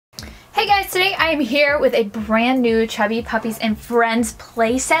Hey guys, today I am here with a brand new Chubby Puppies and Friends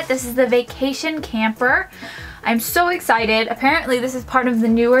playset. This is the Vacation Camper. I'm so excited. Apparently this is part of the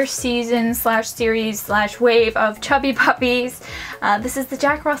newer season slash series slash wave of Chubby Puppies. This is the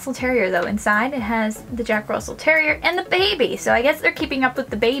Jack Russell Terrier though. Inside it has the Jack Russell Terrier and the baby. So I guess they're keeping up with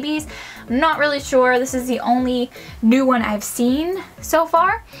the babies. I'm not really sure. This is the only new one I've seen so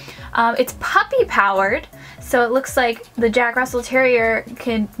far. It's puppy powered. So it looks like the Jack Russell Terrier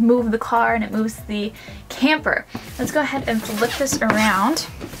can move the car and it moves the camper. Let's go ahead and flip this around.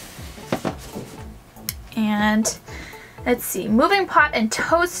 And let's see, moving pot and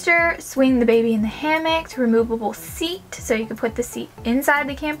toaster, swing the baby in the hammock, removable seat, so you can put the seat inside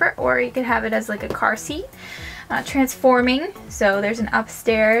the camper or you could have it as like a car seat. Transforming, so there's an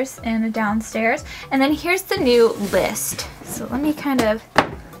upstairs and a downstairs. And then here's the new list. So let me kind of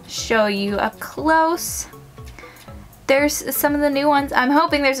show you up close. There's some of the new ones. I'm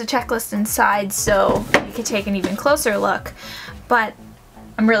hoping there's a checklist inside so you can take an even closer look. But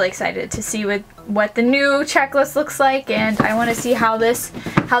I'm really excited to see what the new checklist looks like, and I want to see how this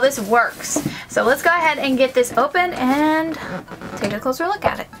works. So let's go ahead and get this open and take a closer look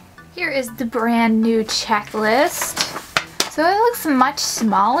at it. Here is the brand new checklist. So it looks much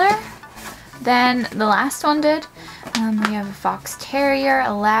smaller than the last one did. We have a Fox Terrier,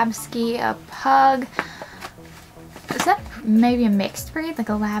 a Labsky, a Pug. Is that maybe a mixed breed, like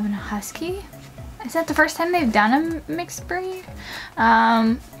a Lab and a Husky? Is that the first time they've done a mixed breed?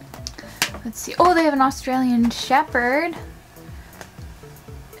 Let's see. Oh, they have an Australian Shepherd.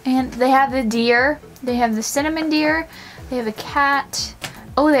 And they have the deer. They have the cinnamon deer. They have a cat.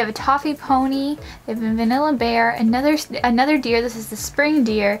 Oh, they have a toffee pony. They have a vanilla bear. Another deer. This is the spring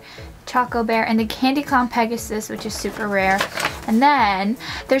deer. Choco bear. And the candy clown Pegasus, which is super rare. And then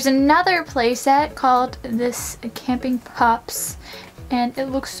there's another playset called this Camping Pups. And it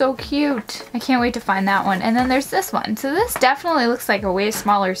looks so cute. I can't wait to find that one. And then there's this one. So this definitely looks like a way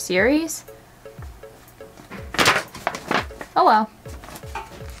smaller series. Oh well.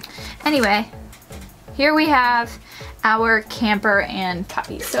 Anyway, here we have our camper and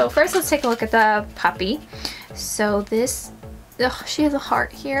puppy. So first let's take a look at the puppy. So this, she has a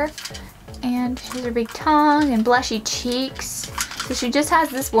heart here. And she has her big tongue and blushy cheeks. So she just has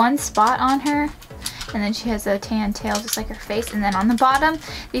this one spot on her. And then she has a tan tail just like her face. And then on the bottom,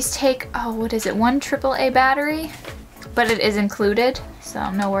 these take, oh, what is it, 1 AAA battery? But it is included,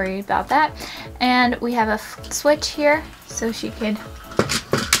 so no worry about that. And we have a switch here, so she could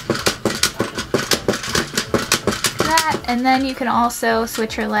that. And then you can also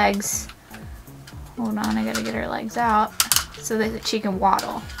switch her legs. Hold on, I gotta get her legs out so that she can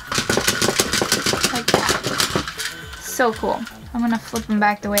waddle. Like that. So cool. I'm gonna flip them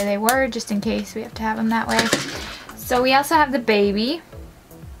back the way they were just in case we have to have them that way. So we also have the baby.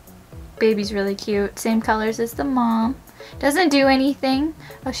 Baby's really cute. Same colors as the mom. Doesn't do anything.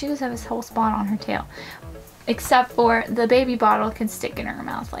 Oh, she does have this whole spot on her tail. Except for the baby bottle can stick in her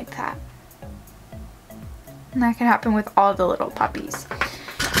mouth like that. And that can happen with all the little puppies.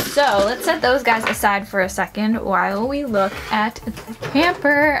 So let's set those guys aside for a second while we look at the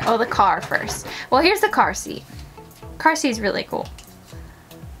camper. Oh, the car first. Well, here's the car seat. Car seat is really cool.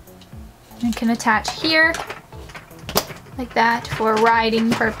 You can attach here like that for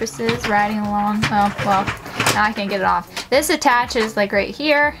riding purposes, riding along. Oh, well, now I can't get it off. This attaches like right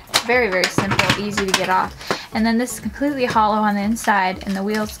here. Very, very simple, easy to get off. And then this is completely hollow on the inside and the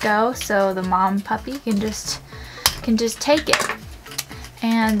wheels go so the mom puppy can just take it.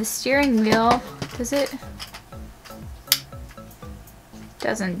 And the steering wheel,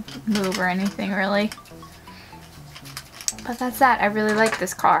 doesn't move or anything really. But that's that. I really like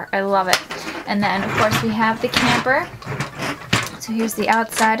this car. I love it. And then, of course, we have the camper. So here's the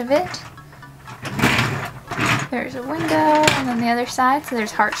outside of it. There's a window, and then the other side, so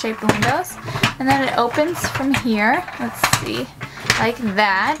there's heart-shaped windows. And then it opens from here. Let's see. Like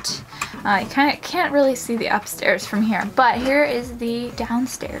that. You kind of can't really see the upstairs from here. But here is the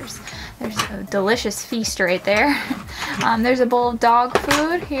downstairs. There's a delicious feast right there. There's a bowl of dog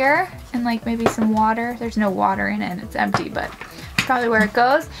food here. And like maybe some water. There's no water in it, it's empty, but probably where it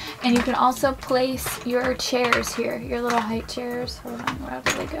goes. And you can also place your chairs here, your little height chairs. Hold on, where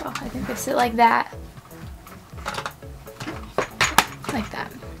do they go? I think they sit like that. Like that.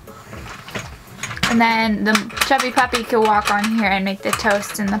 And then the chubby puppy can walk on here and make the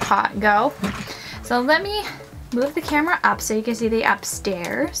toast in the pot go. So let me move the camera up so you can see the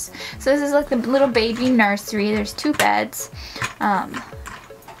upstairs. So this is like the little baby nursery. There's 2 beds.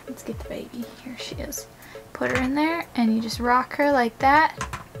 Let's get the baby. Here she is. Put her in there and you just rock her like that.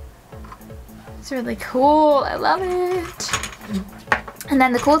 It's really cool. I love it. And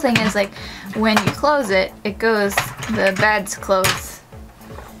then the cool thing is, like, when you close it, it goes, the bed's close,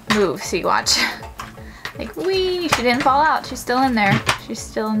 move, see, watch. Like, whee, she didn't fall out, she's still in there. She's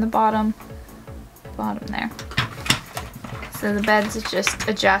still in the bottom there. So the beds just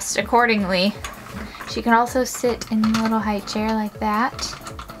adjust accordingly. She can also sit in a little high chair like that,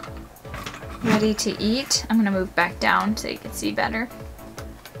 ready to eat. I'm gonna move back down so you can see better.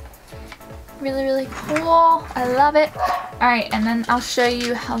 Really, really cool. I love it. All right, and then I'll show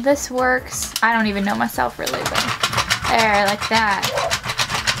you how this works. I don't even know myself really, but there, like that.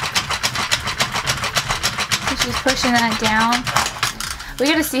 So she's pushing that down. We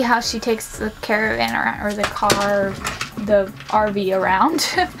gotta see how she takes the caravan around, or the car, the RV around.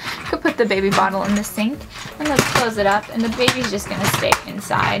 Could put the baby bottle in the sink, and let's close it up, and the baby's just gonna stay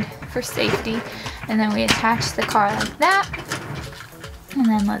inside for safety. And then we attach the car like that. And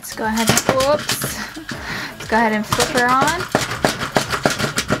then let's go ahead and, whoops, let's go ahead and flip her on.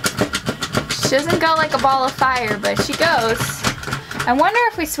 She doesn't go like a ball of fire, but she goes. I wonder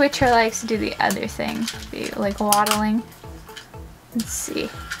if we switch her legs to do the other thing, be like waddling. Let's see.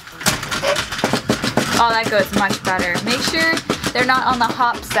 Oh, that goes much better. Make sure they're not on the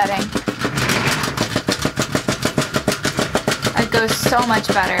hop setting. That goes so much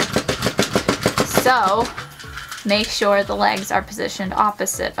better. So, make sure the legs are positioned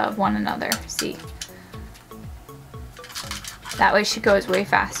opposite of one another. See? That way she goes way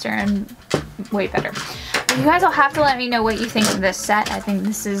faster and way better. You guys will have to let me know what you think of this set. I think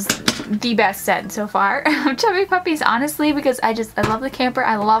this is the best set so far. Chubby Puppies, honestly, because I love the camper.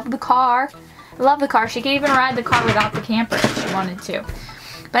 I love the car. I love the car. She can even ride the car without the camper if she wanted to.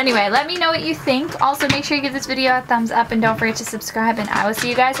 But anyway, let me know what you think. Also, make sure you give this video a thumbs up and don't forget to subscribe, and I will see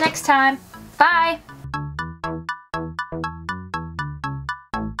you guys next time. Bye!